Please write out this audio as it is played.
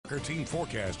13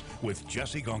 forecast with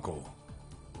Jesse Gunkel.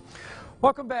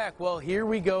 Welcome back. Well, here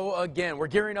we go again. We're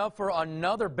gearing up for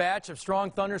another batch of strong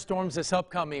thunderstorms this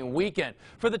upcoming weekend.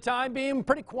 For the time being,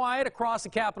 pretty quiet across the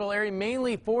capital area,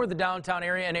 mainly for the downtown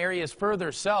area and areas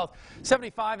further south.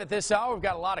 75 at this hour. We've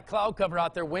got a lot of cloud cover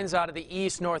out there. Winds out of the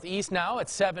east-northeast now at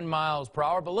 7 miles per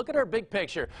hour. But look at our big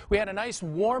picture. We had a nice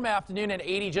warm afternoon at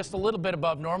 80, just a little bit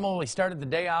above normal. We started the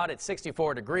day out at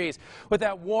 64 degrees. With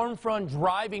that warm front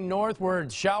driving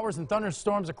northward, showers and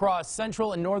thunderstorms across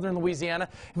central and northern Louisiana,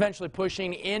 eventually pushing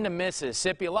into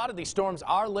Mississippi. A lot of these storms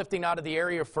are lifting out of the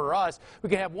area for us. We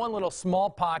can have one little small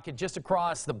pocket just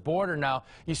across the border now.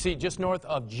 You see just north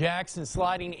of Jackson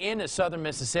sliding into southern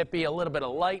Mississippi, a little bit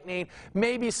of lightning,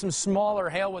 maybe some smaller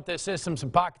hail with this system, some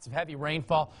pockets of heavy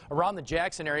rainfall around the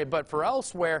Jackson area. But for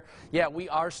elsewhere, yeah, we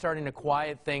are starting to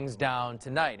quiet things down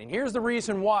tonight. And here's the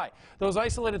reason why. Those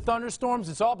isolated thunderstorms,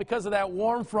 it's all because of that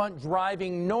warm front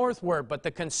driving northward. But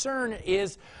the concern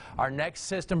is our next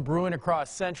system brewing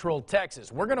across central Texas.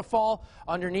 We're going to fall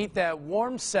underneath that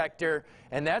warm sector,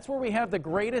 and that's where we have the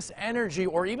greatest energy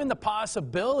or even the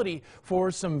possibility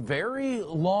for some very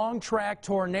long track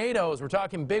tornadoes. We're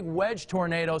talking big wedge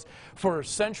tornadoes for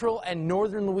central and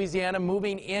northern Louisiana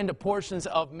moving into portions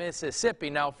of Mississippi.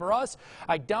 Now for us,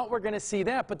 I doubt we're going to see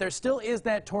that, but there still is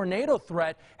that tornado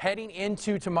threat heading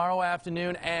into tomorrow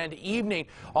afternoon and evening,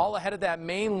 all ahead of that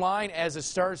main line as it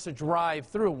starts to drive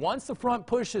through. Once the front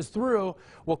pushes through,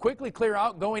 we'll quickly clear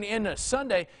out going into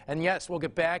Sunday, and yes, we'll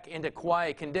get back into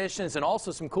quiet conditions and also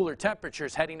some cooler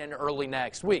temperatures heading into early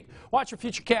next week. Watch your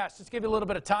future cast. Just give you a little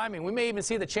bit of timing. We may even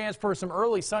see the chance for some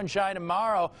early sunshine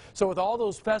tomorrow. So with all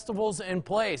those festivals in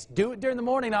place, do it during the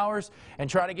morning hours and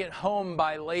try to get home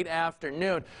by late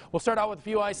afternoon. We'll start out with a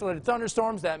few isolated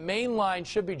thunderstorms. That main line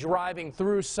should be driving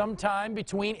through sometime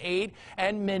between 8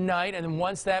 and midnight, and then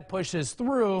once that pushes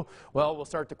through, well, we'll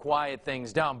start to quiet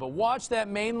things down. But watch that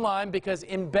main line, because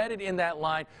embedded in that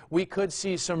line, we could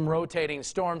see some rotating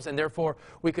storms, and therefore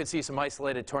we could see some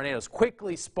isolated tornadoes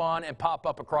quickly spawn and pop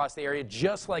up across the area,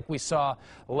 just like we saw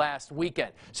last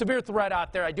weekend. Severe threat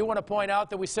out there. I do want to point out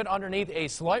that we sit underneath a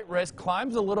slight risk,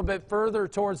 climbs a little bit further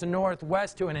towards the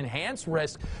northwest to an enhanced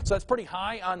risk, so that's pretty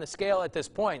high on the scale at this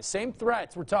point. Same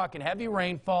threats. We're talking heavy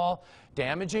rainfall,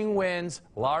 damaging winds,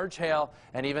 large hail,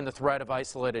 and even the threat of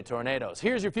isolated tornadoes.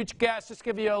 Here's your future cast. Just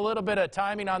give you a little bit of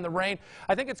timing on the rain.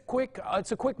 I think it's quick.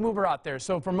 It's a quick mover out there.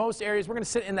 So for most areas, we're going to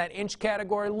sit in that inch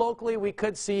category. Locally, we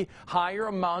could see higher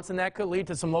amounts, and that could lead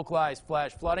to some localized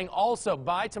flash flooding. Also,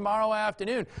 by tomorrow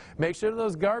afternoon, make sure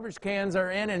those garbage cans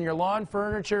are in and your lawn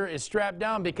furniture is strapped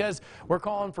down, because we're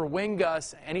calling for wind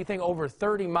gusts anything over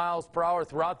 30 miles per hour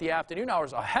throughout the afternoon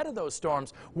hours ahead of those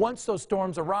storms. Once those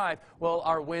storms arrive, well,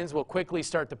 our winds will quickly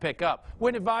start to pick up.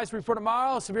 Wind advisory for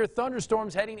tomorrow, severe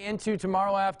thunderstorms heading into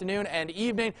tomorrow afternoon and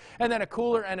evening, and then a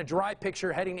cooler and a dry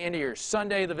picture heading into your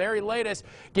Sunday. The very latest,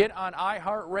 get on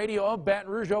iHeartRadio of Baton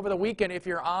Rouge over the weekend if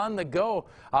you're on the go.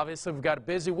 Obviously, we've got a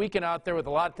busy weekend out there with a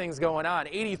lot of things going on.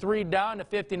 83 down to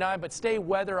 59, but stay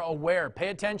weather aware. Pay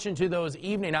attention to those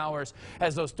evening hours,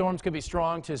 as those storms could be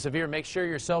strong to severe. Make sure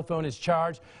your cell phone is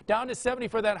charged. Down to 70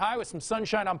 for that high with some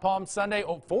sunshine on Palm Sunday.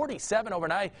 47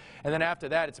 overnight, and then after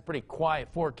that, it's a pretty quiet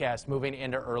forecast moving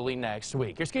into early next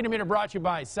week. Your Skeeter Meter brought to you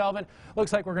by Selvin.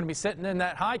 Looks like we're going to be sitting in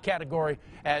that high category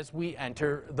as we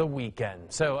enter the weekend.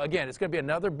 So again, it's going to be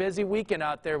another busy weekend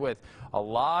out there with a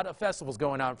lot of festivals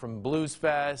going on, from Blues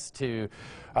Fest to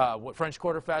French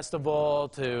Quarter Festival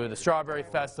to the Strawberry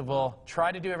Festival.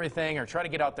 Try to do everything, or try to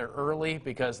get out there early,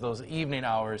 because those evening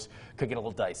hours could get a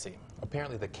little dicey.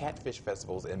 Apparently the Catfish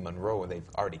Festival's in Monroe, and they've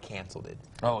already canceled it.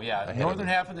 Oh yeah, northern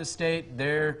half of the state,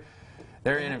 they're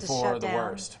in it for the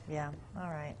worst. Yeah, all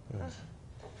right.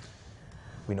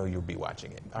 We know you'll be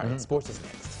watching it. All right, sports is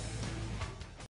next.